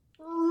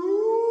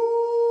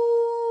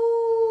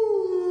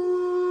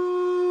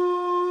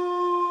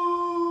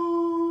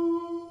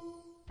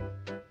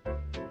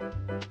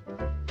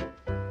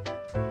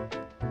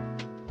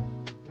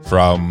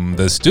From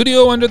the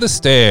studio under the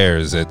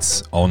stairs,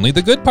 it's Only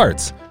the Good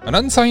Parts, an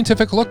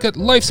unscientific look at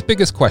life's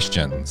biggest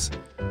questions.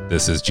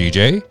 This is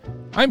GJ.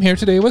 I'm here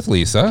today with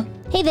Lisa.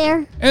 Hey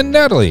there. And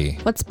Natalie.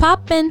 What's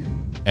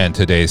poppin'? And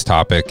today's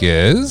topic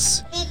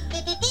is...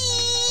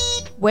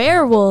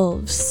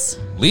 werewolves.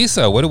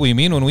 Lisa, what do we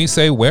mean when we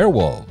say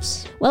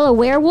werewolves? Well, a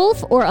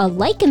werewolf or a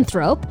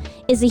lycanthrope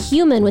is a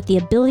human with the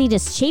ability to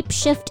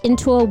shapeshift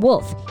into a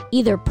wolf,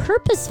 either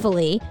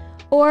purposefully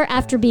or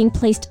after being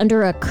placed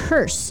under a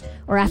curse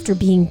or after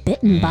being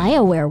bitten by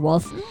a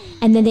werewolf.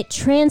 And then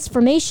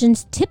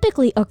transformations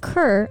typically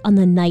occur on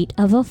the night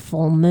of a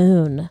full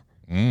moon.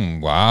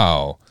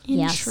 Wow.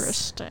 Yes.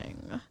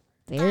 Interesting.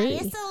 Very.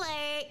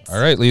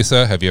 All right,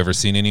 Lisa, have you ever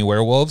seen any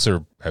werewolves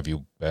or have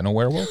you been a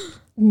werewolf?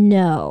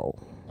 No.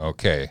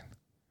 Okay.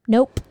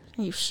 Nope.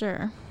 Are you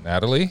sure?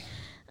 Natalie?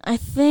 I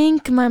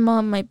think my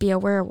mom might be a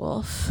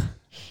werewolf.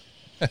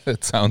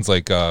 It sounds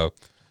like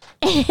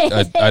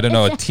I don't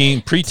know, a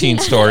preteen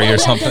story or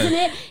something. Doesn't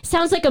it?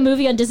 Sounds like a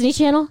movie on Disney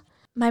Channel.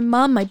 My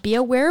mom might be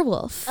a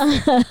werewolf.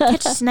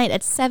 Catch us tonight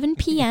at 7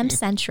 p.m.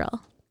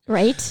 Central.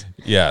 Right?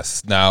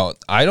 Yes. Now,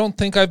 I don't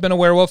think I've been a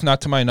werewolf,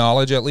 not to my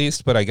knowledge at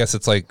least, but I guess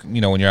it's like,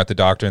 when you're at the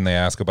doctor and they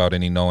ask about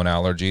any known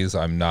allergies,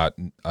 I'm not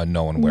a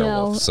known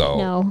werewolf.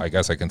 So I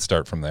guess I can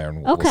start from there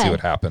and we'll see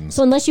what happens.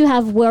 So unless you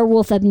have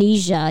werewolf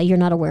amnesia, you're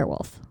not a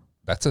werewolf.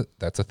 That's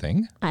a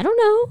thing? I don't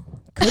know.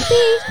 Could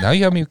be. Now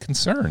you have me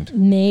concerned.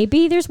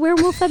 Maybe there's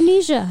werewolf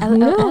amnesia. Who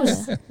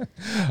knows?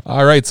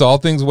 All right, so all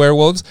things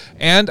werewolves.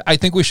 And I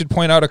think we should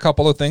point out a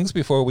couple of things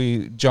before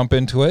we jump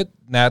into it.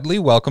 Natalie,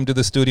 welcome to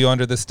the studio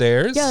under the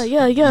stairs. Yeah.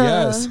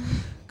 Yes.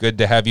 Good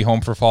to have you home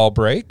for fall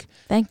break.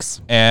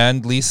 Thanks.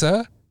 And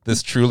Lisa,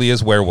 this truly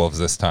is werewolves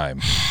this time.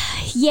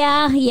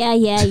 Yeah.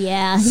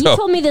 So- You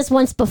told me this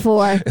once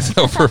before.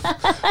 So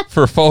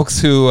for folks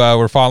who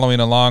were following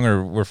along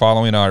or were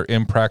following our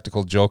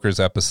Impractical Jokers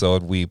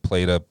episode, we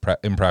played a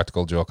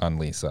impractical joke on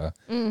Lisa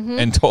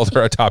and told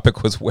her our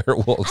topic was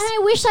werewolves. And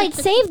I wish I'd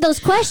saved those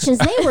questions.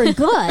 They were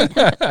good.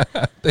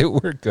 They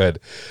were good.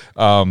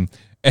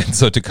 And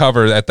so to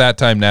cover, at that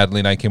time, Natalie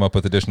and I came up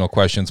with additional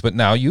questions, but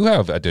now you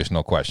have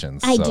additional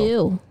questions. I so.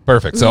 do.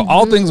 Perfect. So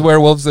all things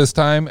werewolves this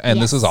time, and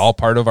this is Yes. all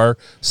part of our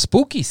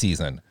spooky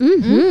season.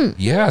 Mm-hmm.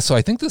 Yeah, so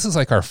I think this is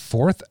like our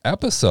 4th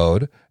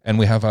episode, and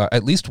we have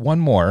at least one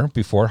more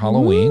before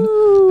Halloween,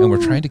 and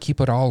we're trying to keep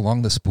it all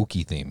along the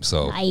spooky theme.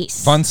 So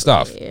Nice. fun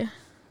stuff.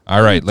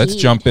 All right, let's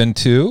jump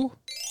into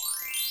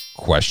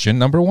question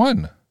number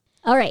 1.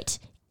 All right.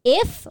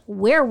 If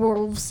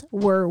werewolves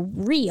were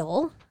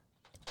real,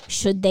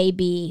 should they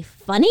be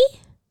funny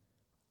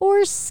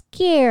or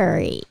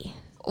scary?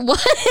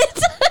 What?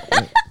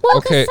 Well,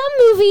 Okay. because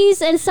some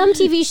movies and some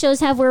TV shows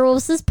have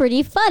werewolves as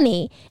pretty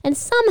funny, and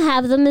some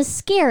have them as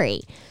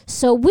scary.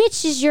 So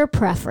which is your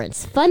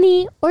preference,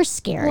 funny or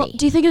scary? Well,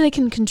 do you think they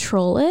can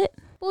control it?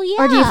 Well,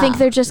 yeah. Or do you think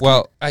they're just...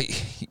 Well, I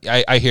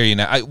hear you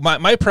now.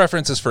 My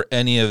preference is for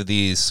any of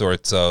these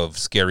sorts of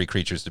scary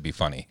creatures to be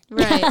funny.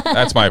 Right.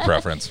 That's my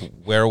preference.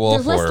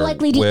 Werewolf They're less or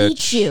likely to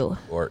witch eat you.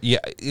 Or yeah,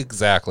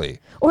 exactly.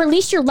 Or at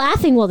least you're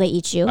laughing while they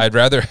eat you. I'd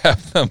rather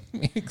have them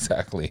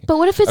exactly. But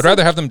what if it's I'd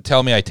rather have them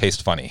tell me I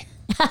taste funny.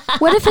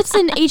 what if it's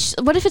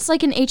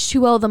like an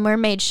H2O, the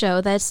mermaid show,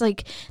 that's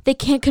like they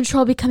can't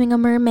control becoming a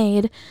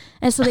mermaid,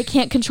 and so they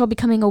can't control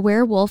becoming a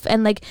werewolf,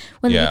 and like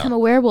when they become a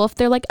werewolf,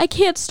 they're like, I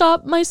can't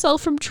stop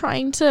myself from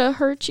trying to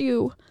hurt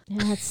you.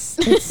 Yeah,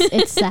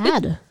 it's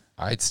sad.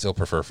 I'd still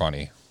prefer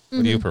funny.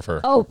 What do you prefer?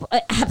 Oh,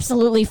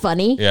 absolutely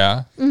funny.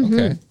 Yeah.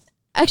 Okay.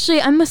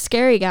 Actually, I'm a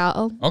scary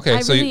gal. Okay,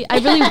 I so really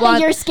want.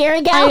 You're a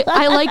scary gal.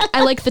 I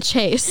like the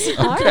chase.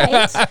 All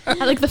right.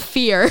 I like the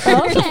fear.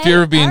 Okay.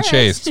 Fear of being All right.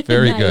 chased.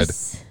 Very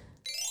Nice. good.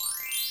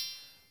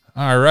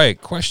 All right.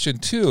 Question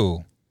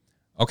 2.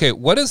 Okay.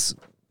 What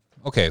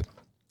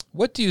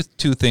do you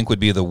two think would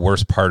be the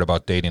worst part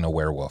about dating a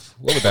werewolf?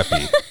 What would that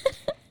be?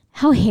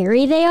 How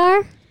hairy they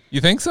are?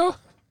 You think so?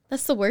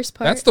 That's the worst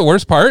part. That's the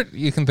worst part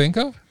you can think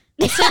of?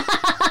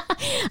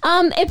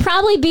 It'd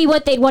probably be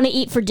what they'd want to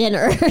eat for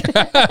dinner.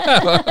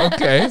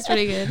 Okay. That's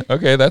pretty good.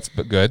 Okay, that's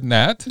good.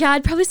 Nat? Yeah,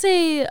 I'd probably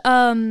say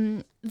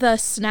the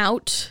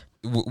snout.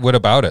 What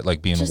about it?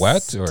 Like being Just-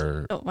 wet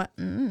or? Oh, what?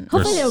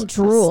 Hopefully they don't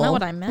drool. That's not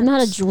what I meant. I'm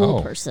not a drool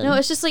Oh. person. No,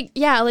 it's just like,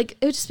 yeah, like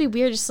it would just be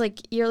weird. Just like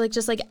you're like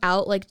just like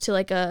out like to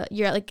like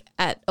you're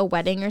at a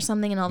wedding or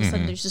something, and all of a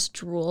sudden there's just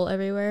drool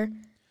everywhere.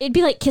 It'd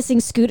be like kissing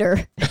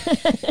Scooter.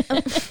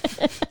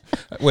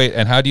 Wait,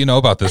 and how do you know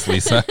about this,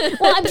 Lisa?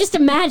 Well, I'm just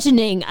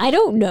imagining. I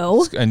don't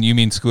know. And you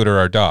mean Scooter,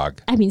 our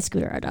dog? I mean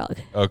Scooter, our dog.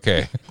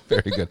 Okay,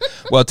 very good.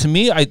 Well, to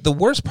me, the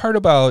worst part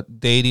about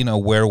dating a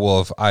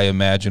werewolf, I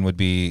imagine, would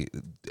be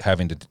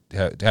having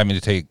to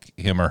take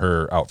him or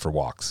her out for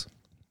walks.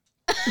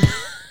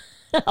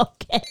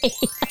 Okay.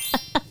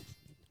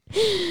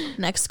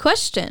 Next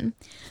question.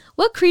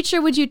 What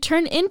creature would you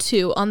turn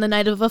into on the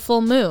night of a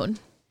full moon?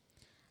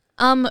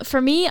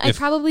 For me, I'd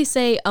probably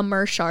say a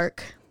mershark.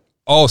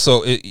 Oh,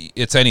 so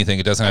it's anything.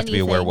 It doesn't have to be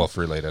a Anything. werewolf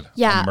related.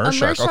 Yeah, A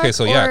mershark. Okay,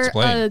 so yeah, or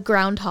explain. a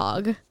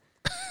groundhog.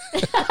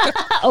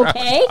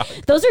 Okay.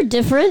 Those are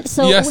different.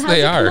 So Yes, how'd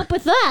they you are. come up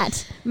with that?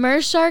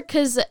 Mershark,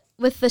 because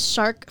with the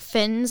shark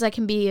fins, I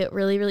can be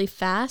really, really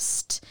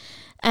fast.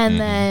 And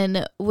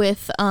then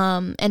with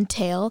and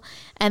tail,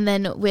 and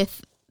then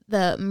with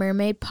the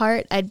mermaid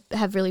part, I'd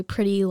have really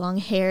pretty long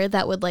hair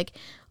that would like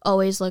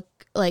always look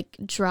like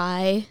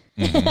dry.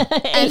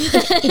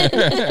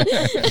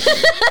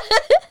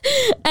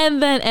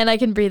 And I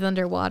can breathe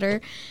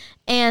underwater.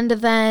 And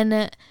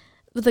then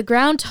with the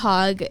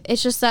groundhog,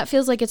 it's just that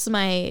feels like it's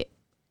my,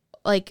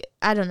 like,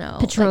 I don't know,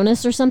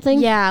 Patronus or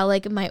something. Yeah,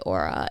 like my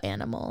aura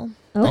animal.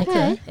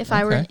 Okay. If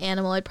I were an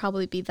animal, I'd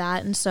probably be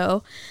that. And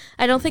so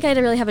I don't think I'd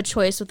really have a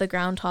choice with the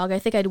groundhog. I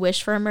think I'd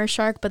wish for a mer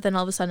shark, but then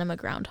all of a sudden I'm a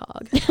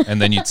groundhog.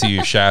 And then you'd see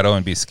your shadow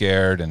and be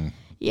scared and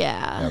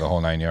yeah, the whole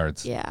 9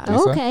 yards. Yeah.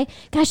 Lisa? Okay.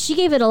 Gosh, she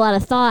gave it a lot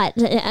of thought.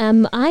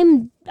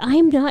 I'm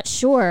not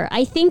sure.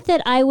 I think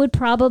that I would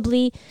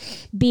probably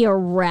be a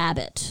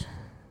rabbit.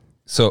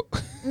 So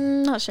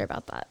not sure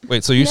about that.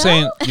 Wait, so you're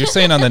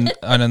saying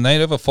on a night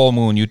of a full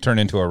moon you turn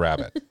into a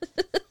rabbit?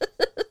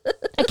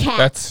 A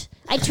cat.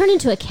 I turn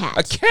into a cat.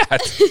 A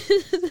cat?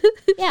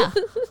 Yeah.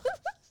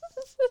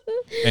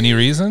 Any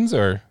reasons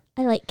or?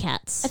 I like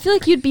cats. I feel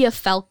like you'd be a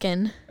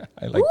falcon.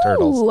 I like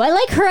turtles. I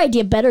like her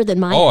idea better than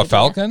mine. Oh, a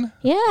falcon?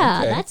 Yeah,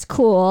 Okay. that's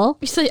cool.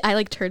 You say I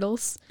like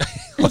turtles.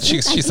 Well,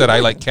 she said I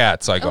like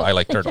cats, so I go I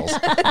like turtles.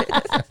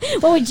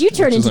 What would you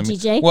turn into,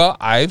 TJ? Well,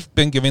 I've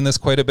been giving this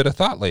quite a bit of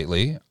thought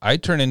lately. I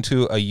turn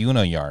into a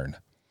uniyarn.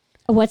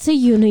 What's a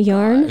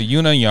uniyarn? A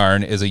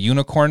uniyarn is a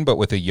unicorn, but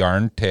with a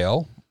yarn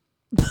tail.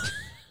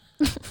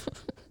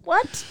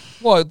 What?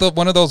 Well,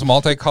 one of those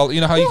multicolored.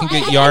 You know how you can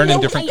get yarn in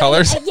different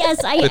colors.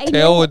 Yes, I. The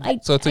tail would.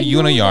 So it's a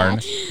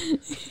uniyarn.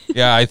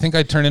 Yeah, I think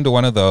I'd turn into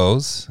one of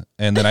those,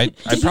 and then I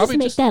probably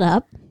make that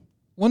up.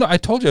 Well, no, I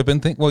told you I've been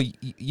thinking. Well,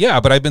 yeah,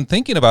 but I've been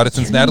thinking about it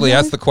since Natalie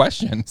asked the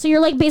question. So you're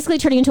like basically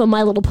turning into a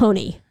My Little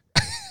Pony.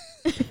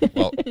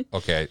 Well,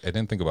 okay, I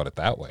didn't think about it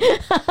that way.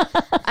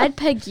 I'd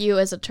peg you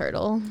as a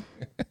turtle.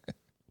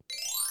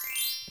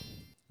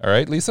 All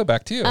right, Lisa,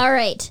 back to you. All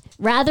right.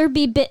 Rather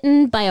be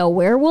bitten by a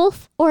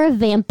werewolf or a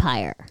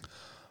vampire?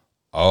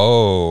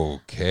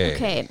 Okay.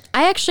 Okay.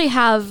 I actually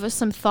have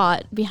some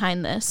thought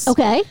behind this.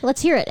 Okay,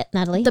 let's hear it,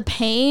 Natalie. The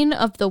pain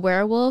of the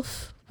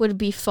werewolf would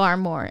be far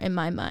more in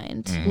my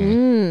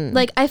mind.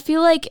 Like I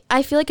feel like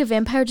a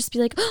vampire would just be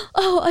like,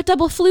 oh, a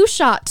double flu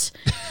shot.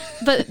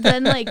 But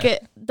then like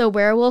the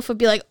werewolf would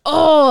be like,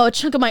 oh, a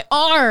chunk of my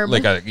arm.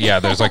 Like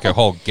there's like a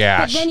whole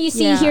gash. But then you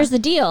see, here's the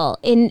deal.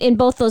 In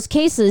both those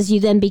cases, you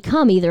then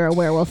become either a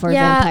werewolf or a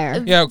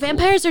vampire. Yeah,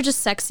 vampires are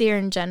just sexier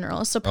in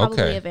general, so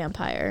probably a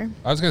vampire.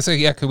 I was gonna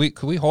say,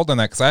 could we hold on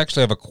that because I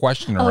actually have a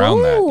question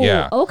around that.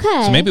 Yeah.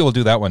 Okay. So maybe we'll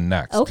do that one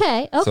next.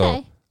 Okay.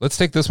 So let's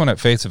take this one at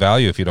face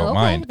value if you don't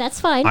mind. That's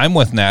fine. I'm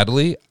with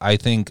Natalie. I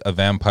think a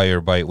vampire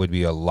bite would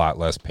be a lot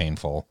less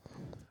painful.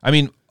 I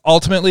mean,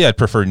 ultimately, I'd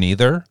prefer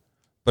neither.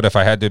 But if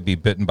I had to be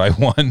bitten by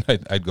one,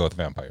 I'd go with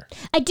vampire.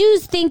 I do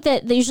think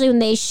that usually when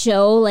they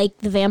show like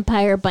the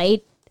vampire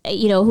bite,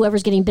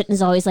 whoever's getting bitten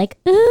is always like,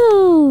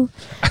 ooh.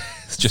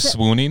 It's just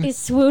swooning? It's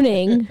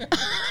swooning.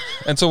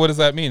 And so what does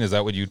that mean? Is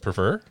that what you'd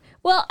prefer?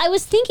 Well, I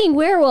was thinking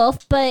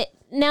werewolf, but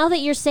now that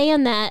you're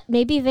saying that,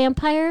 maybe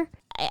vampire.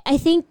 I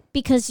think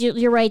because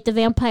you're right, the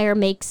vampire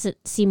makes it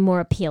seem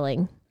more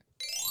appealing.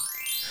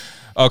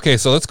 Okay,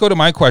 so let's go to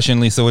my question,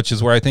 Lisa, which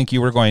is where I think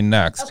you were going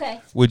next. Okay.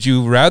 Would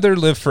you rather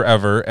live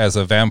forever as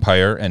a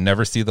vampire and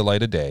never see the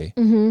light of day,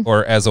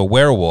 or as a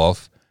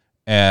werewolf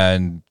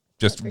and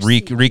just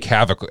wreak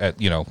havoc at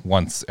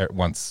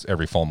once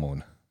every full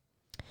moon?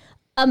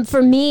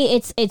 For me,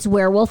 it's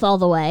werewolf all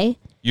the way.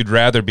 You'd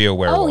rather be a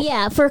werewolf? Oh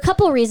yeah, for a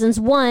couple of reasons.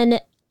 One,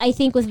 I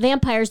think with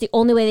vampires, the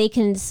only way they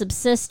can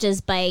subsist is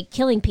by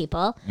killing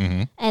people,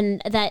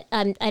 and that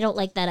I don't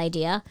like that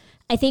idea.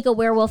 I think a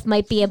werewolf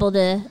might be able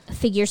to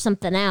figure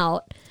something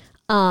out.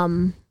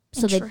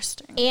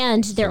 Interesting.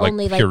 And they're like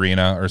only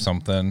Purina or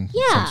something.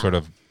 Yeah. Some sort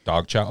of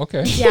dog chow.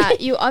 Okay. Yeah,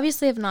 you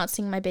obviously have not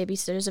seen My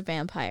Babysitter's a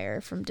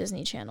Vampire from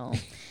Disney Channel.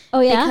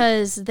 Oh yeah,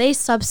 because they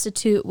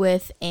substitute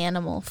with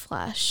animal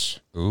flesh.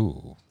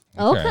 Ooh.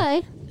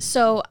 Okay.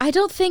 So I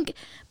don't think.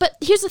 But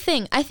here's the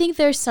thing: I think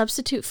their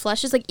substitute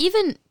flesh is like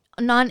even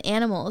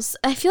non-animals.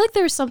 I feel like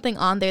there's something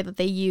on there that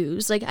they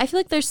use. Like I feel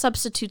like there's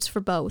substitutes for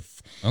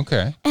both.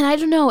 Okay. And I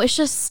don't know. It's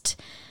just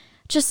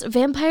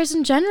vampires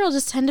in general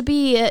just tend to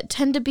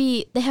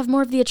be they have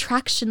more of the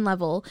attraction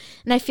level,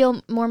 and I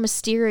feel more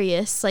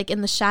mysterious, like in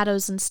the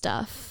shadows and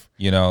stuff.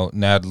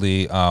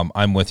 Natalie,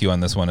 I'm with you on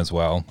this one as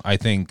well. I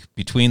think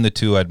between the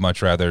two, I'd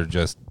much rather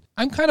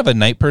I'm kind of a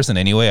night person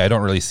anyway. I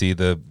don't really see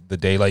the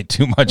daylight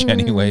too much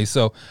anyway.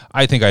 So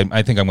I think I'm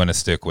going to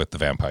stick with the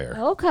vampire.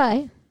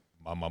 Okay.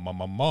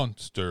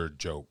 Monster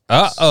jokes.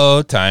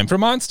 Uh-oh, time for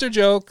monster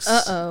jokes.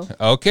 Uh-oh.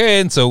 Okay,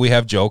 and so we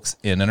have jokes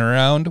in and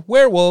around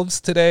werewolves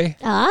today.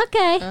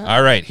 Okay.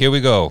 All right, here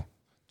we go.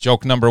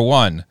 Joke number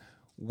 1.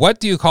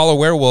 What do you call a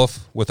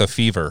werewolf with a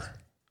fever?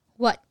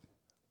 What?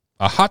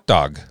 A hot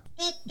dog.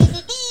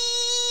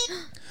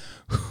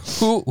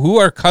 Who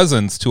are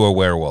cousins to a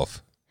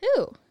werewolf?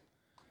 Who?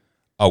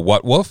 A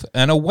what wolf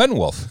and a when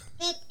wolf.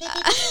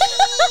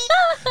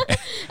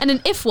 And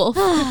an if wolf.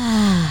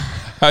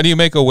 How do you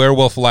make a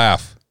werewolf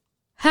laugh?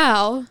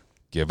 How?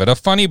 Give it a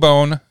funny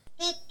bone.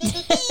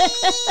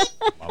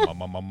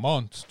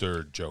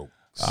 Monster jokes.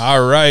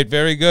 All right,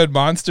 very good.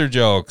 Monster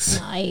jokes.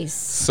 Nice.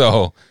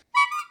 So,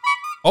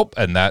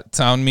 and that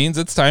sound means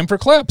it's time for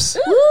clips.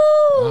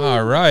 Woo!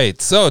 All right.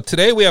 So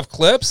today we have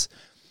clips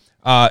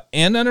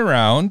in and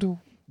around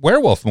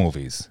werewolf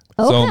movies.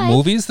 Okay. So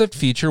movies that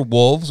feature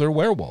wolves or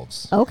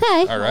werewolves.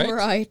 Okay. All right. All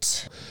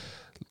right.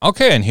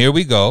 Okay, and here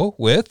we go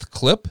with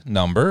clip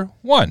number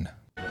 1.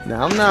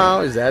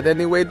 Now, is that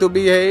any way to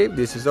behave?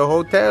 This is a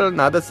hotel,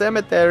 not a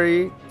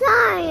cemetery.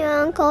 Sorry,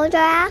 Uncle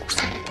Drac.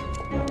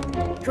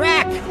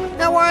 Drac,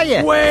 how are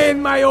you?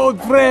 Wayne, my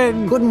old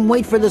friend. Couldn't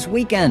wait for this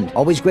weekend.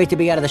 Always great to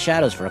be out of the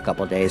shadows for a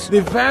couple of days.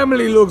 The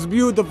family looks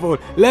beautiful.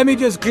 Let me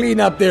just clean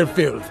up their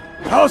filth.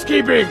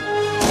 Housekeeping.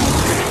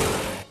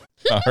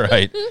 All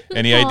right.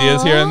 Any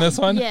ideas here in this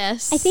one?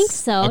 Yes. I think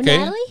so. Okay.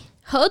 Natalie?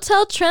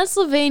 Hotel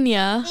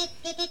Transylvania.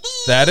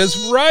 That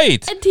is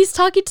right. And he's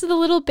talking to the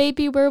little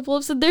baby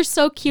werewolves, and they're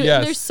so cute, Yes.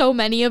 and there's so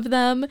many of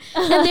them.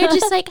 And they're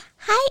just like,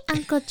 hi,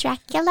 Uncle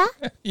Dracula.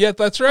 Yeah,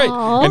 that's right.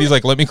 Aww. And he's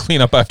like, let me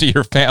clean up after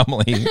your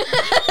family.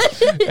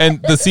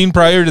 And the scene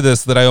prior to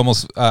this that I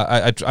almost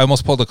I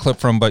almost pulled a clip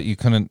from, but you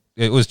couldn't.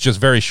 It was just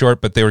very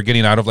short, but they were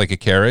getting out of like a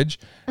carriage,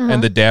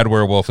 and the dad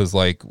werewolf is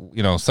like,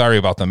 sorry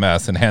about the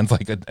mess, and hands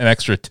like an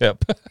extra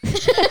tip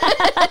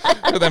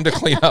for them to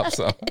clean up.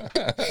 So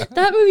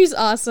That movie's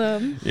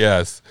awesome.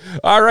 yes.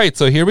 All right.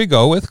 So here we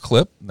go with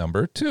clip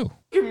number 2. Look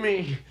at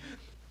me.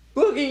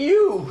 Look at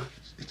you.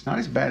 It's not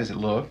as bad as it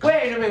looks.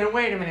 Wait a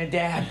minute,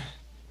 Dad.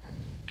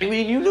 I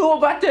mean, you knew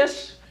about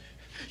this?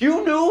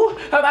 You knew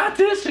about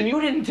this and you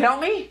didn't tell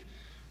me?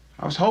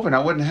 I was hoping I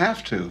wouldn't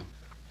have to.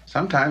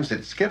 Sometimes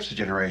it skips a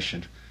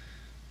generation.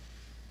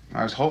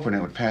 I was hoping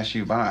it would pass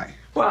you by.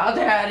 Well,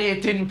 Dad,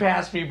 it didn't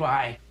pass me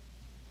by.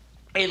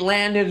 It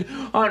landed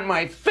on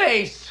my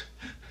face.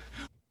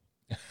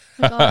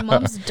 Oh my God,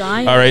 Mom's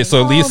dying. All right.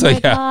 So Lisa, my yeah.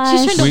 gosh.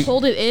 She's trying We- to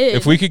hold it in.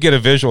 If we could get a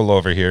visual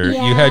over here,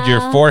 you had your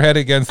Yeah. forehead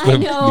against the I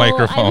know.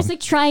 microphone. I was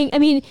like trying. I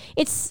mean,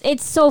 it's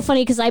so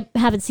funny because I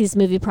haven't seen this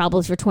movie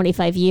probably for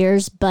 25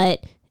 years,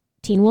 but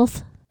Teen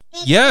Wolf.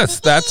 Yes,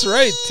 that's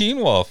right. Teen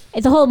Wolf.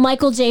 The whole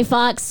Michael J.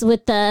 Fox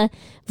with the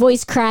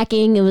voice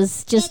cracking, it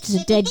was just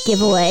a dead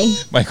giveaway.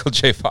 Michael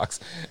J. Fox,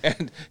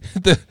 and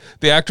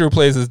the actor who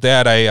plays his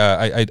dad.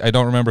 I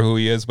don't remember who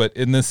he is, but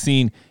in this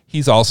scene,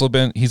 he's also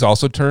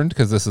turned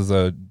because this is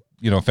a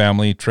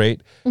family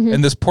trait.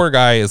 And this poor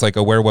guy is like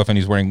a werewolf, and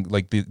he's wearing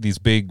like these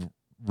big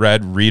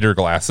red reader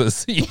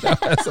glasses.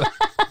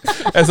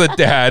 As a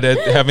dad,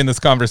 having this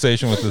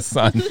conversation with his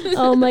son.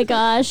 Oh my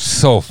gosh.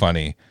 So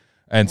funny.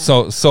 And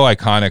so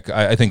iconic.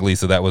 I think,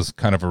 Lisa, that was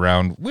kind of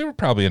around, we were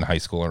probably in high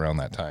school around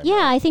that time.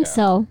 Yeah, I think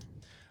so.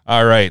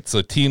 All right.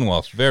 So Teen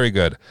Wolf. Very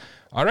good.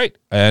 All right.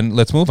 And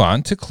let's move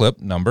on to clip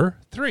number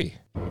 3.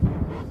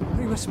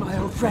 Remus, my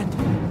old friend.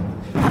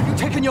 Have you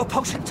taken your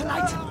potion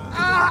tonight?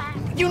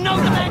 You know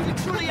the man you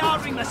truly are,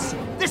 Remus.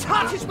 This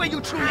heart is where you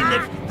truly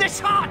live. This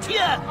heart here.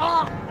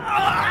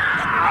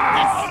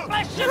 This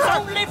flesh is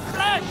only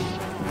flesh.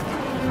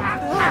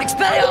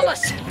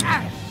 Expelliarmus.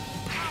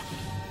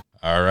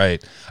 All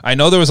right. I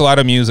know there was a lot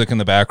of music in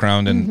the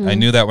background, and I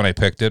knew that when I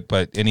picked it,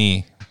 but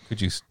could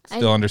you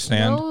still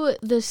understand? I know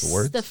the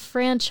words? the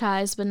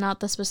franchise, but not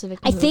the specific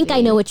I movie. think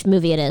I know which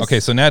movie it is. Okay,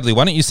 so Natalie,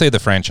 why don't you say the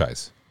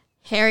franchise?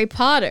 Harry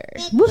Potter.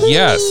 Woohoo!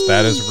 Yes,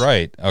 that is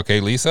right.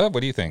 Okay, Lisa,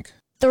 what do you think?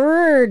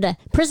 Third,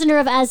 Prisoner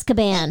of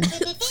Azkaban.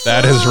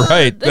 That is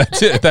right.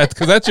 That's it.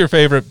 Because that's your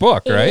favorite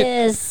book, right?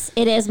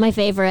 It is my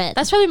favorite.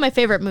 That's probably my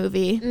favorite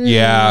movie.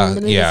 Yeah, the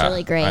movie's yeah.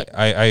 really great.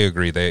 I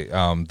agree. They,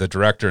 the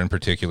director in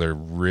particular,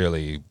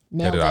 really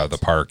Nailed hit it out of it.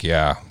 the park.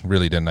 Yeah,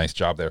 really did a nice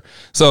job there.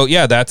 So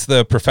yeah, that's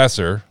the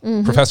professor,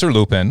 Professor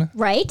Lupin,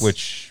 Right.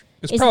 Which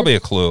is Is probably a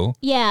clue.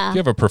 Yeah. You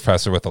have a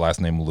professor with the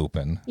last name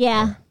Lupin.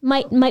 Yeah.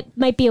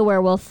 Might be a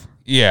werewolf.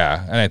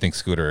 Yeah, and I think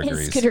Scooter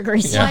agrees. Scooter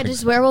agrees. Yeah. Why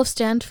does werewolf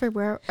stand for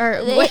where? Or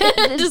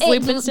does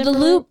Lupin stand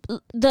for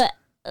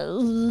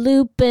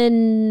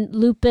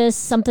lupus,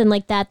 something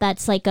like that.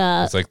 That's like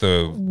a It's like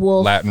the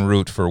wolf. Latin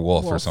root for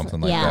wolf or Wolf, something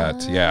like yeah.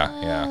 that.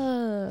 Yeah, yeah.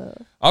 Oh.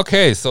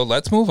 Okay, so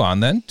let's move on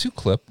then to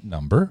clip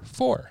number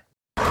 4.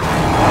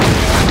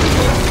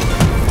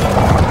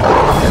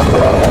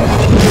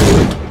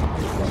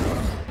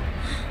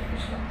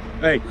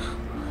 Hey,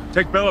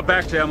 take Bella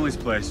back to Emily's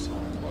place.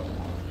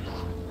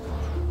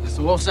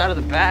 The wolf's out of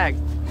the bag.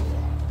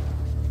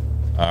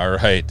 All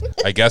right.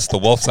 I guess the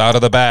wolf's out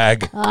of the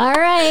bag. All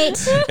right.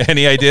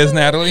 Any ideas,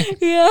 Natalie?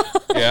 Yeah.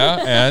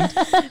 Yeah,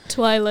 and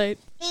Twilight.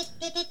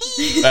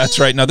 that's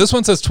right. Now this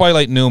one says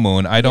Twilight New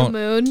Moon. I don't.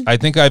 Moon. I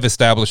think I've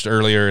established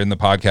earlier in the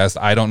podcast.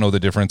 I don't know the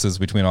differences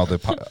between all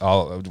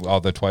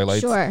the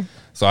Twilights. Sure.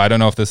 So I don't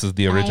know if this is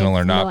the original or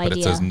have not, no but it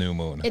idea. says New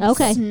Moon. It's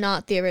Okay.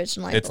 not the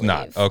original. I It's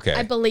not. believe. Okay.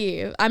 I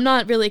believe. I'm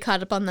not really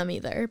caught up on them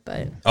either,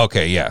 but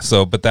Okay, yeah.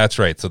 So, but that's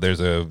right. So there's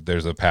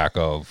a pack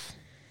of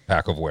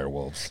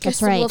werewolves.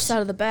 guess right. the wolf's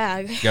out of the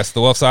bag. Guess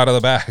the wolf's out of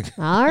the bag.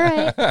 All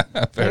right. Very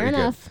Fair good.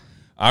 enough.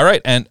 All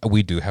right, and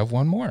we do have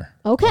one more.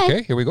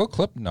 Okay, here we go.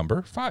 Clip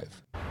number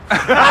 5. Hey,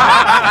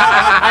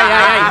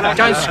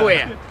 don't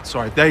swear.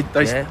 Sorry,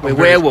 We're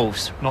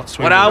werewolves. Not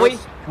swear. What are we?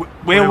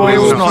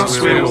 Werewolves, not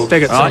swear.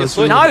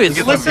 No, it's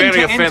a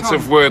very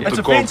offensive word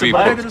to call people.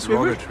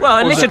 Well,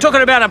 unless you're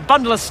talking about a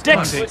bundle of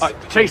sticks.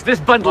 Chase,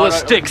 this bundle of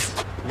sticks.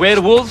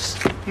 Werewolves?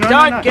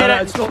 Don't get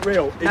it. It's not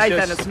real.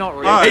 Nathan, it's not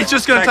real. He's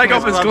just going to take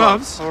off his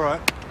gloves. All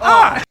right.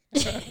 All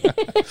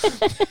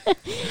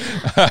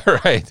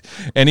right.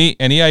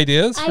 Any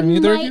ideas from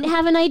either of you? I might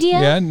have an idea.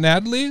 Yeah,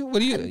 Natalie, what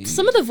do you?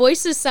 Some of the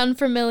voices sound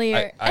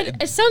familiar.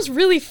 It sounds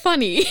really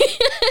funny.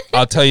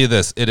 I'll tell you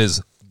this: it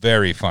is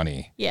very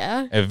funny.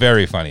 Yeah.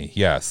 Very funny.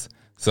 Yes.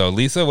 So,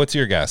 Lisa, what's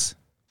your guess?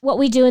 What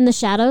We Do in the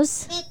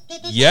Shadows?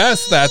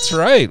 Yes, that's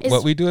right.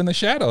 What We Do in the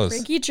Shadows.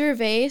 Ricky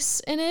Gervais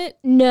in it?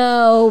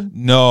 No.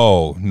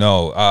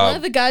 No. One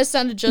of the guys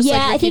sounded just like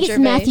Ricky I think it's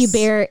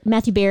Gervais.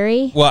 Matthew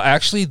Berry. Well,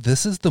 actually,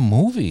 this is the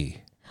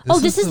movie.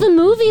 This is the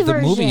movie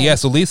version. The movie, yeah.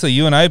 So, Lisa,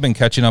 you and I have been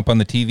catching up on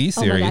the TV series.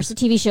 Oh my gosh, the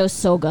TV show is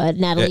so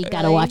good. Natalie,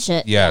 gotta watch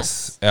it.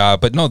 Yes.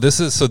 But no, this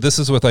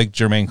is with like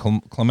Jermaine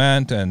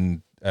Clement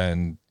and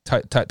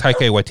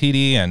Taika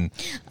Waititi and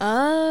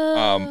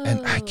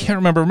I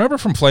can't remember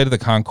from Flight of the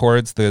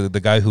Conchords, the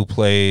guy who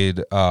played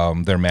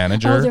their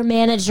manager. Oh, their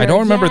manager. I don't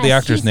remember the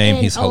actor's name.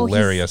 He's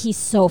hilarious. He's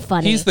so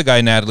funny. He's the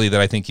guy, Natalie,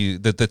 that I think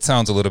that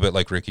sounds a little bit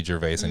like Ricky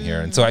Gervais in here,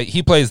 and so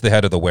he plays the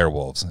head of the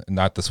werewolves,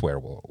 not the swear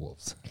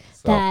wolves.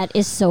 So that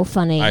is so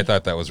funny. I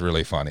thought that was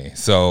really funny.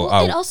 So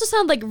it also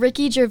sounded like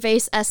Ricky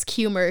Gervais-esque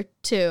humor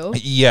too.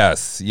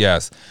 Yes,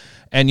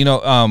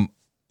 and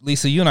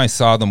Lisa, you and I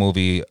saw the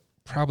movie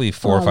probably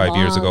 4 or 5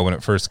 years ago when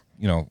it first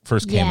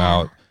came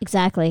out.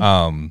 Exactly.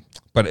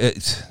 But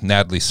it's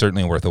Natalie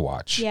certainly worth a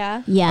watch.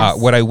 Yeah. Yes.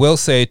 What I will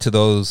say to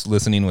those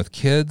listening with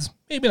kids,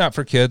 maybe not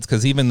for kids,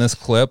 because even this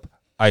clip,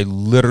 I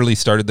literally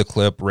started the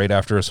clip right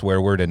after a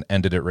swear word and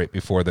ended it right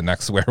before the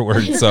next swear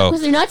word. So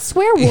they're not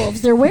swear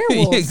wolves, they're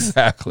werewolves.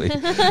 Exactly.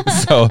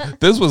 So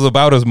this was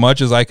about as much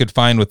as I could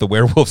find with the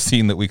werewolf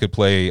scene that we could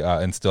play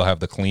and still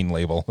have the clean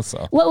label.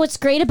 So what's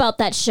great about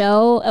that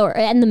show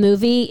and the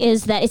movie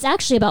is that it's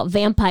actually about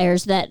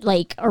vampires that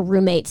like are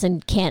roommates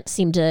and can't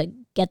seem to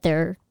get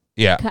their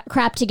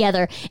crap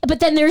together.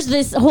 But then there's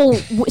this whole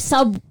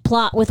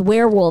subplot with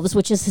werewolves,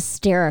 which is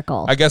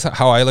hysterical. I guess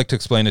how I like to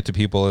explain it to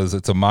people is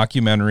it's a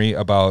mockumentary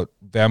about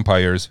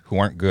vampires who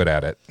aren't good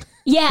at it.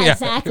 Yeah,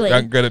 exactly.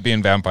 Aren't good at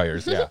being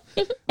vampires, yeah.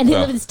 And they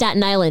live in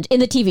Staten Island in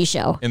the TV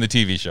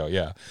show.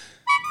 Yeah.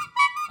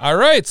 All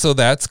right, so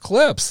that's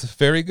clips.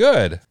 Very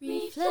good.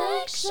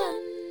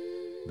 Reflection.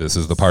 This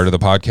is the part of the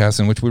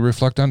podcast in which we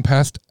reflect on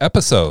past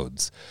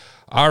episodes.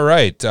 All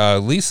right,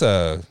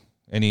 Lisa,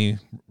 any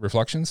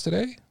reflections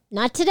today?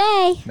 Not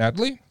today.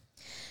 Natalie?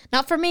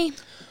 Not for me.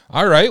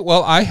 All right.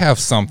 Well, I have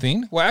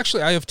something. Well,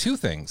 actually, I have two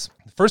things.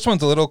 The first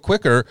one's a little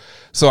quicker.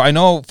 So I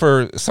know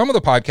for some of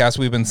the podcasts,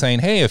 we've been saying,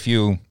 hey, if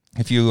you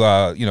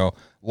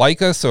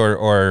like us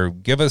or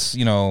give us,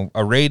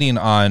 a rating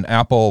on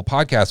Apple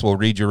Podcasts, we'll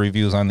read your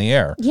reviews on the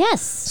air.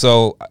 Yes.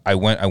 So I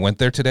went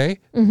there today.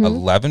 Mm-hmm.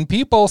 11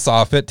 people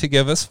saw fit to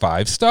give us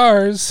 5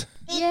 stars.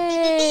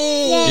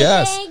 Yay!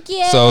 Yes. Thank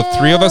you. So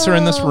 3 of us are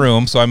in this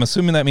room, so I'm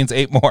assuming that means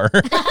 8 more.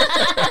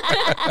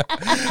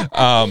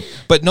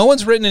 But no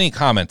one's written any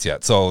comments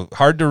yet, so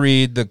hard to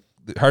read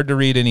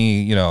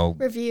any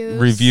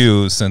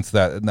reviews since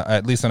that,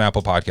 at least on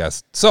Apple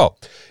Podcasts. So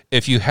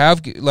if you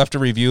have left a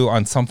review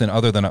on something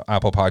other than an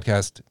Apple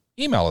Podcast,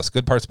 email us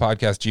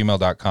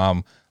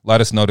goodpartspodcast@gmail.com.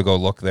 Let us know to go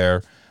look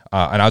there.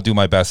 And I'll do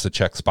my best to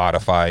check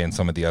Spotify and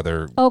some of the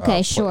other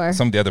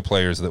some of the other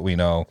players that we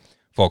know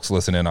folks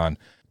listen in on.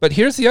 But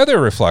here's the other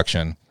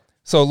reflection.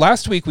 So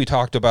last week we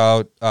talked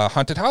about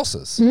haunted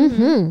houses.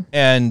 Mm-hmm.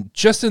 And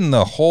just in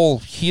the whole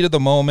heat of the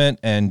moment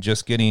and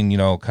just getting,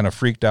 kind of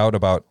freaked out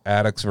about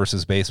attics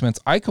versus basements,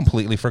 I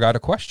completely forgot a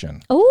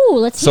question. Oh,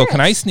 let's hear it. So can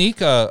I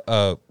sneak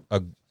a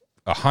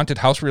haunted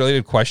house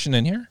related question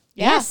in here?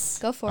 Yes.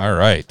 Go for it. All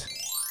right.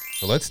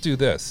 So let's do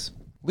this.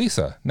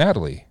 Lisa,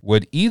 Natalie,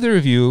 would either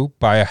of you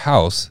buy a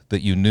house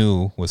that you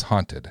knew was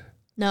haunted?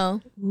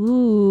 No.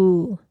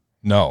 Ooh.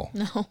 No.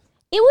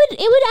 It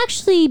would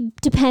actually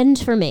depend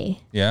for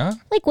me. Yeah?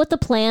 Like what the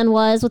plan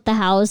was with the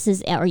house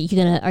is. Are you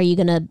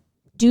gonna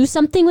do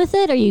something with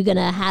it? Are you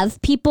gonna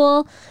have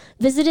people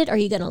visit it? Are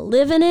you gonna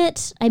live in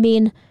it? I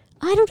mean,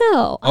 I don't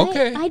know.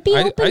 Okay. I'd be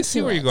open to it. I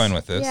see where you're going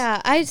with this.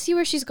 Yeah, I see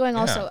where she's going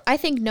also. I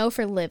think no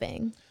for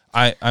living.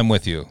 I'm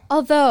with you.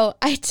 Although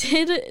I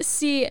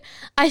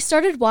I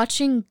started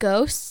watching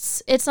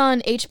Ghosts. It's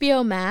on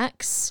HBO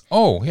Max.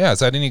 Oh, yeah. Is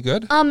that any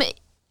good?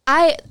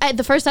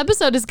 The first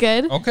episode is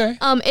good. Okay.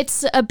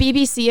 It's a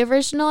BBC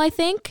original, I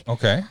think.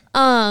 Okay.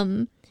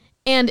 And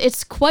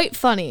it's quite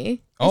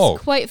funny.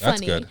 It's quite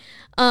funny. That's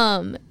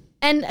good.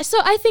 And so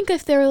I think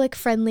if they were like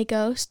friendly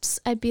ghosts,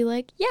 I'd be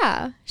like,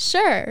 yeah,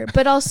 sure.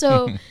 But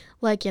also,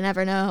 like, you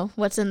never know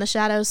what's in the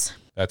shadows.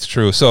 That's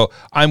true. So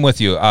I'm with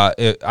you. I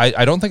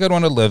don't think I'd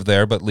want to live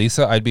there, but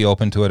Lisa, I'd be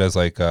open to it as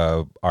like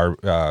our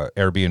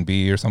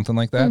Airbnb or something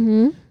like that.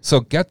 Mm-hmm. So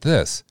get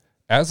this.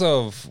 As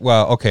of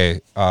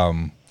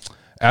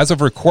as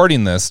of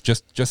recording this,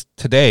 just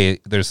today,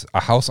 there's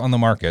a house on the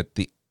market,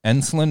 the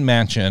Ensslin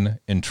Mansion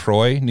in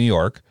Troy, New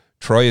York.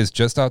 Troy is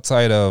just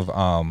outside of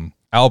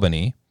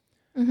Albany.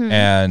 Mm-hmm.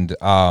 And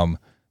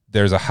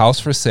there's a house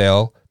for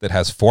sale that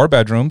has 4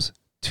 bedrooms,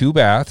 2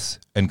 baths,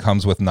 and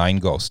comes with 9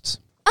 ghosts.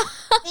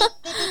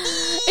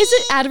 Is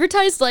it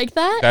advertised like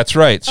that? That's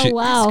right.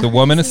 Wow. The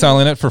woman is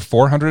selling it for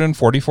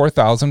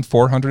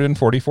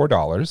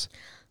 $444,444.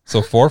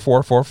 So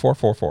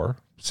 44444,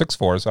 6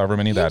 4s, however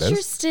many that is.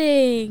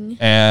 Interesting.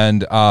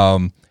 And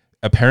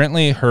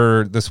apparently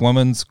this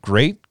woman's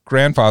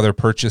great-grandfather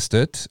purchased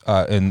it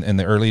in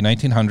the early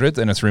 1900s,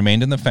 and it's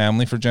remained in the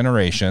family for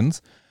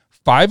generations.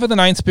 5 of the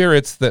 9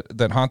 spirits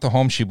that haunt the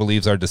home, she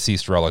believes, are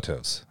deceased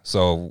relatives.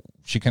 So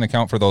she can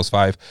account for those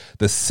 5.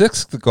 The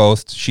 6th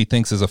ghost she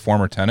thinks is a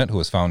former tenant who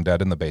was found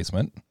dead in the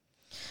basement.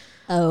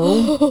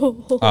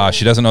 Oh.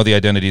 She doesn't know the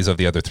identities of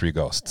the other 3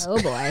 ghosts.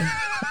 Oh, boy.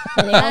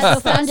 They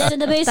also found dead in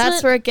the basement?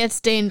 That's where it gets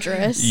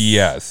dangerous.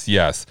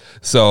 Yes.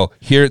 So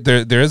here,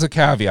 there is a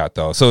caveat,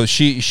 though. So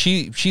she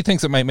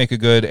thinks it might make a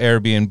good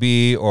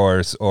Airbnb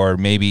or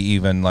maybe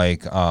even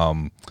like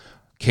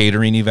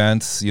catering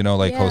events,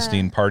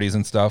 hosting parties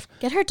and stuff.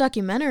 Get her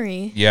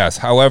documentary. Yes.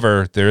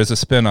 However, there is a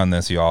spin on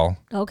this, y'all.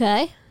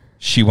 Okay.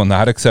 She will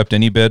not accept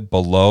any bid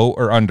below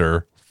or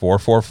under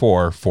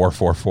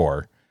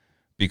 444,444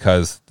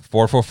 because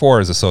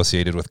 444 is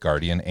associated with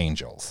guardian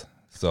angels.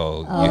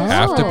 So you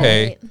have to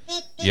pay.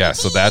 Yeah,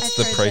 so that's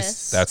the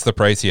price. That's the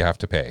price you have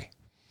to pay.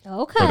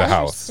 Okay. For the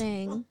house.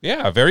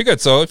 Yeah, very good.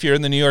 So if you're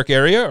in the New York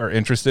area or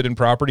interested in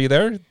property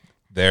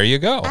there you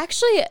go.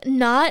 Actually,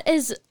 not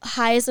as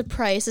high as a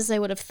price as I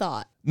would have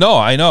thought. No,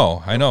 I know.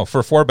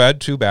 For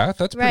 4-bed, 2-bath,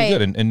 that's pretty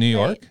good in New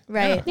York.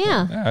 Right.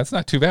 Yeah. That's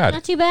not too bad.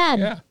 Not too bad.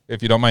 Yeah,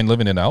 if you don't mind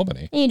living in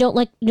Albany. And you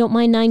don't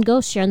mind 9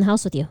 ghosts sharing the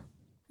house with you.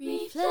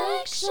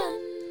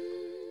 Reflection.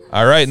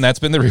 All right, and that's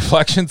been the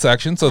reflection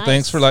section. So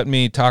Thanks for letting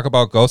me talk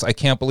about ghosts. I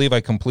can't believe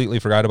I completely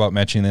forgot about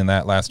mentioning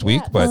that last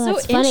week, but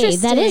that's funny.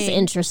 That is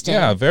interesting.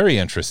 Yeah, very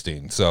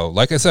interesting. So,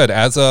 like I said,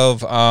 as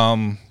of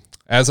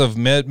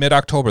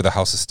mid-October, the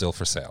house is still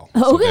for sale.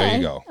 Okay. So there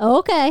you go.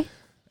 Okay.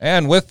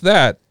 And with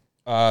that,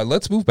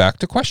 let's move back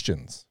to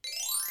questions.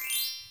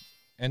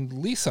 And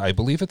Lisa, I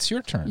believe it's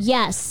your turn.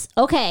 Yes.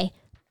 Okay.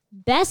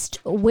 Best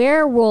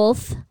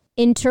werewolf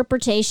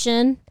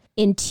interpretation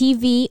in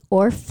TV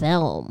or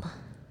film.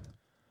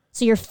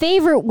 So your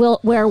favorite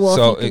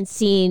werewolf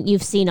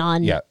you've seen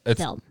on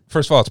film.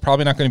 First of all, it's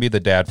probably not going to be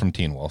the dad from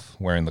Teen Wolf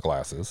wearing the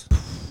glasses.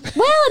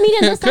 Well, I mean,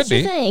 unless that's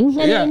your thing.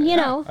 I mean,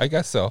 I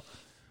guess so.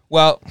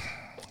 Well,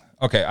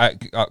 okay.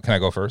 Can I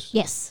go first?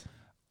 Yes.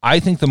 I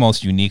think the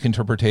most unique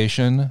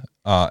interpretation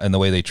and the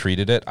way they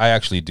treated it, I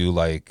actually do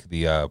like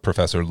the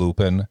Professor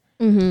Lupin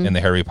in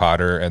the Harry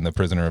Potter and the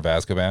Prisoner of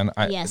Azkaban.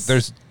 Yes.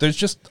 There's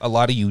just a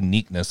lot of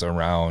uniqueness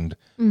around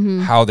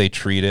how they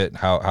treat it,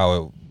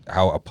 how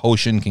a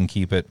potion can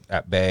keep it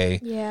at bay.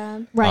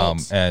 Yeah.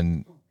 Right.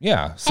 And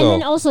yeah. So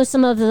and then also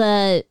some of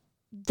the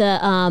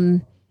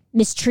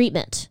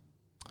mistreatment.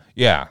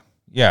 Yeah.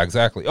 Yeah,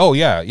 exactly. Oh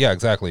yeah,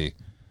 exactly.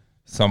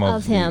 Some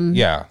of him.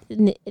 Yeah.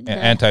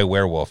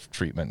 Anti-werewolf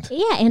treatment.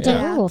 Yeah,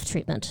 anti-werewolf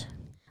treatment.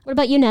 What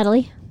about you,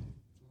 Natalie?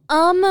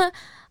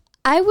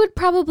 I would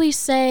probably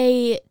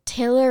say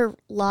Taylor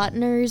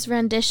Lautner's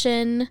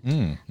rendition.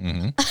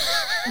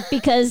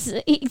 Because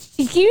he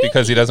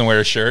doesn't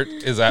wear a shirt?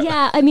 Is that?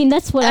 Yeah, I mean,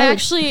 that's what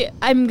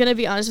I'm going to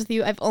be honest with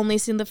you. I've only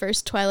seen the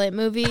first Twilight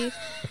movie.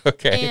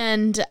 Okay.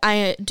 And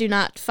I do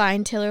not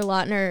find Taylor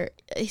Lautner,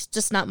 he's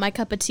just not my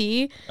cup of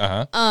tea.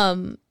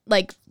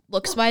 Like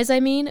looks-wise, I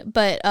mean.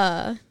 But,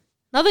 not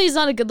that he's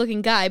not a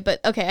good-looking guy,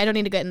 but okay, I don't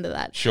need to get into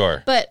that.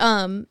 Sure. But,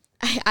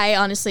 I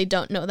honestly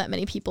don't know that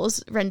many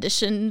people's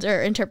renditions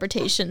or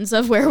interpretations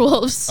of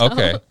werewolves. So.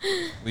 Okay.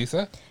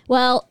 Lisa?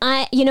 Well,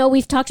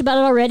 we've talked about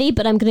it already,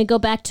 but I'm going to go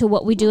back to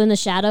What We Do in the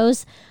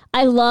Shadows.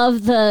 I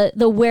love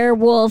the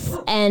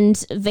werewolf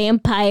and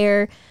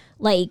vampire,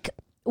 like,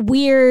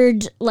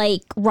 weird,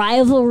 like,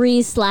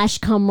 rivalry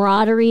 /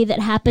 camaraderie that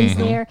happens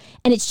there.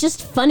 And it's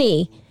just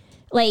funny.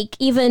 Like,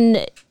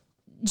 even...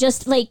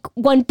 Just like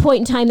one point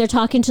in time, they're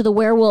talking to the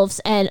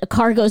werewolves, and a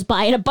car goes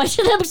by, and a bunch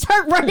of them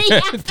start running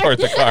after toward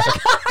the car.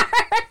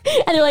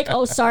 And they're like,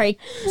 "Oh, sorry,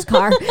 this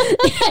car."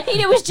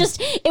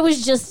 It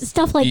was just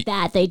stuff like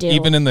that they do.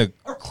 Even in the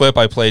clip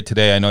I played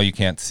today, I know you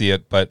can't see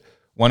it, but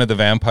one of the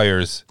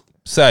vampires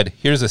said,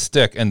 "Here's a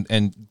stick," and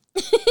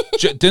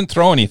didn't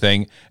throw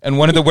anything. And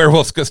one of the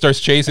werewolves starts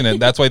chasing it.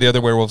 That's why the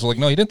other werewolves are like,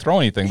 "No, he didn't throw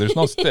anything. There's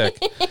no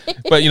stick."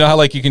 But you know how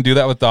like you can do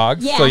that with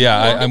dogs. Yeah, so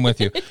I'm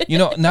with you.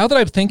 Now that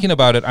I'm thinking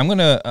about it, I'm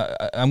gonna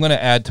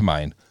add to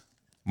mine,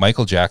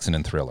 Michael Jackson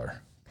in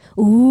Thriller.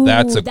 Ooh,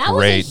 that's that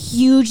was a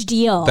huge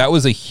deal. That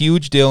was a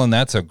huge deal, and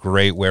that's a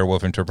great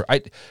werewolf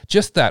interpretation.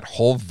 Just that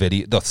whole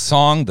video, the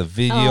song, the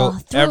video,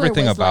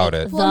 everything about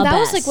it. Well, that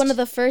was like one of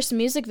the first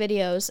music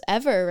videos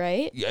ever,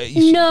 right?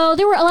 No,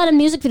 there were a lot of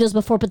music videos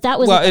before, but that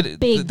was a big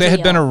deal. They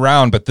had been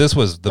around, but this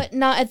was the but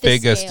not at this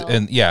biggest. scale.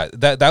 And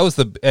that was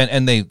the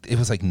and it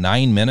was like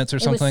 9 minutes or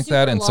something like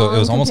that, and so it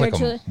was almost like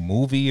a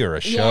movie or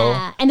a show.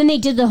 Yeah, and then they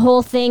did the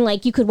whole thing,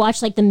 like you could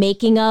watch like the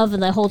making of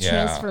and the whole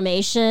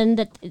transformation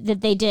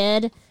that they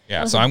did.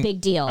 Yeah, so I'm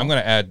big deal. I'm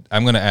gonna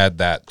add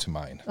that to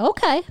mine.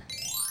 Okay.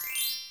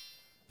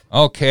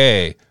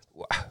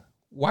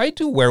 Why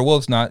do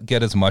werewolves not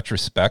get as much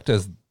respect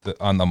as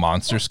on the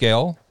monster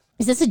scale?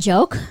 Is this a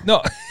joke?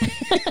 No.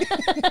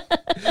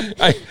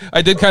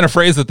 I did kind of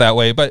phrase it that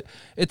way, but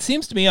it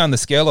seems to me on the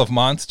scale of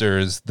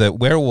monsters that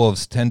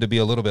werewolves tend to be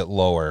a little bit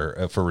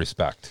lower for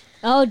respect.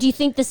 Oh, do you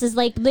think this is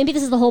like, maybe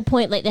this is the whole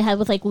point like they had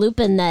with like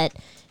Lupin that,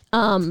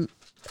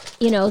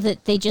 that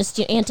they just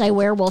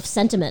anti-werewolf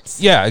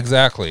sentiments. Yeah,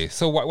 exactly.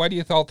 So why do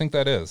you all think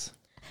that is?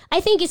 I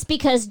think it's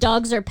because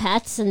dogs are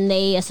pets and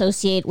they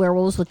associate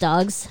werewolves with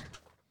dogs.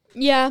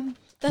 Yeah.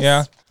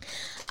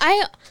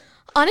 I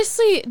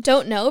honestly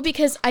don't know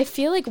because I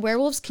feel like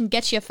werewolves can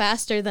get you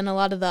faster than a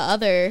lot of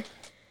the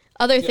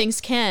other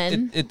things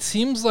can. It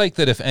seems like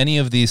that if any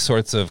of these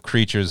sorts of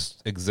creatures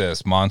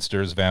exist,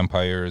 monsters,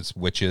 vampires,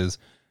 witches,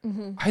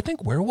 I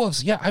think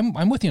werewolves,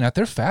 I'm with you, Nat.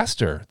 They're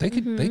faster. They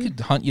could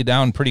hunt you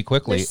down pretty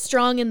quickly. They're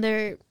strong in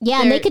their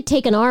and they could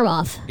take an arm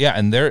off. Yeah,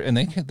 and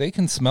they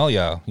can smell you,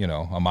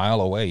 a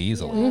mile away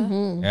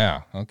easily.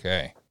 Yeah,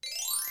 okay.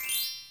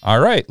 All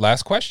right,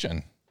 last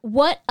question.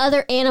 What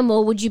other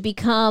animal would you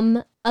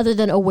become other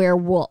than a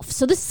werewolf?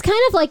 So this is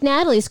kind of like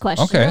Natalie's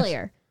question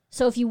earlier.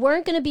 So if you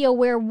weren't going to be a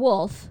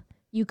werewolf,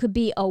 you could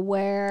be a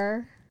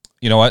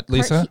You know what,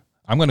 Lisa?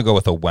 I'm going to go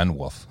with a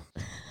wenwolf.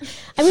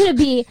 I'm going to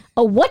be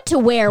a what to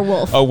wear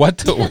wolf. A what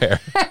to wear.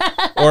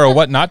 Or a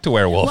what not to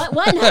wear wolf.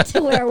 What not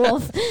to wear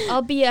wolf.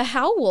 I'll be a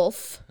how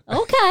wolf.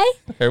 Okay.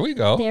 There we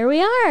go. There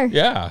we are.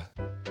 Yeah.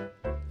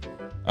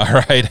 All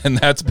right, and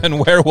that's been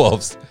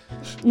werewolves.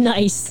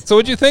 Nice. So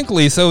what'd you think,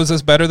 Lisa? Was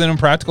this better than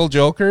Impractical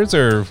Jokers,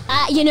 or?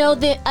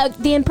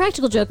 The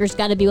Impractical Joker's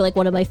got to be like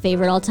one of my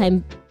favorite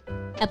all-time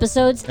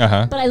episodes.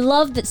 But I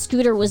love that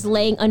Scooter was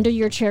laying under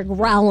your chair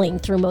growling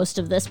through most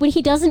of this when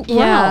he doesn't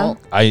growl.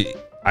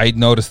 I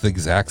noticed the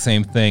exact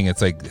same thing. It's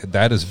like,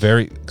 that is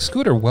very...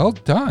 Scooter, well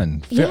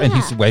done. Yeah. And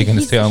he's wagging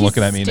his tail and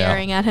looking at me now.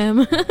 Staring at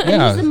him.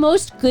 Yeah. He's the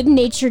most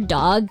good-natured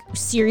dog.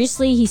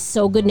 Seriously, he's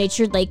so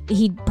good-natured. Like,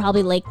 he'd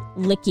probably,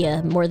 lick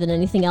you more than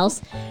anything else.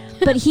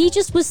 But he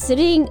just was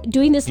sitting,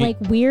 doing this,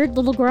 weird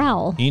little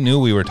growl. He knew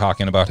we were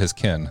talking about his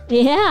kin.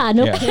 Yeah,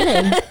 no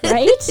kidding.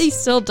 Right? He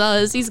still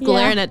does. He's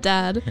glaring at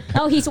Dad.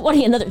 Oh, he's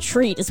wanting another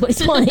treat is what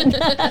he's wanting.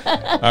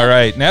 All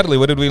right. Natalie,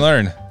 what did we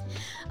learn?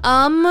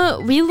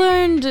 We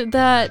learned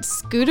that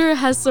Scooter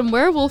has some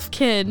werewolf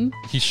kin.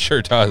 He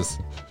sure does.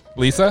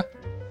 Lisa?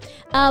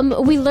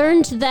 We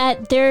learned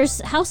that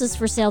there's houses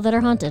for sale that are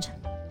haunted.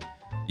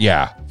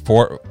 Yeah.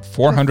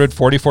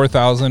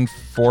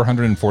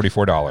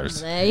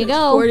 $444,444. There you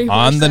go.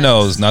 On the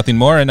nose. Nothing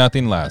more and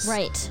nothing less.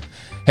 Right.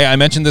 Hey, I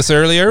mentioned this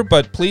earlier,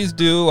 but please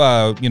do,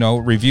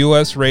 review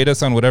us, rate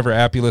us on whatever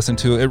app you listen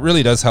to. It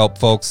really does help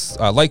folks,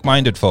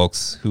 like-minded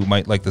folks who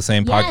might like the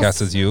same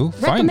podcast as you,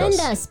 find us. Recommend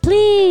us,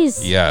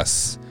 please.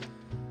 Yes.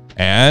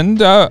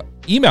 And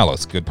email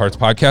us,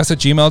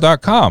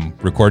 goodpartspodcast@gmail.com.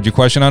 Record your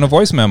question on a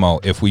voice memo.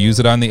 If we use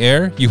it on the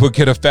air, you will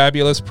get a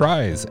fabulous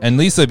prize. And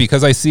Lisa,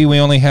 because I see we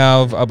only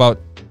have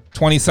about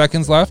 20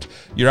 seconds left,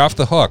 you're off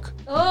the hook.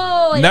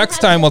 Oh, next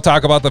time we'll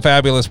talk about the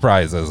fabulous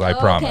prizes, I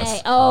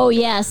promise. Oh,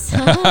 yes.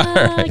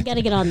 Right.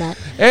 Gotta get on that.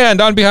 And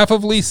on behalf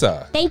of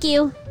Lisa. Thank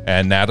you.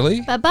 And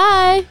Natalie.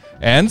 Bye-bye.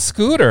 And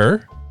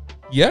Scooter.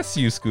 Yes,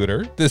 you,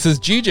 Scooter. This is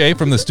GJ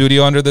from the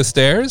studio under the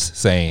stairs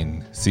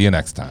saying, see you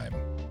next time.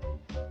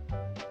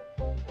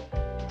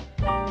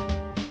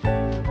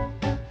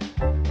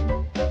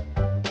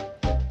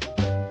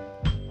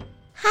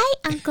 Hi,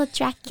 Uncle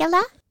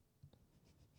Dracula.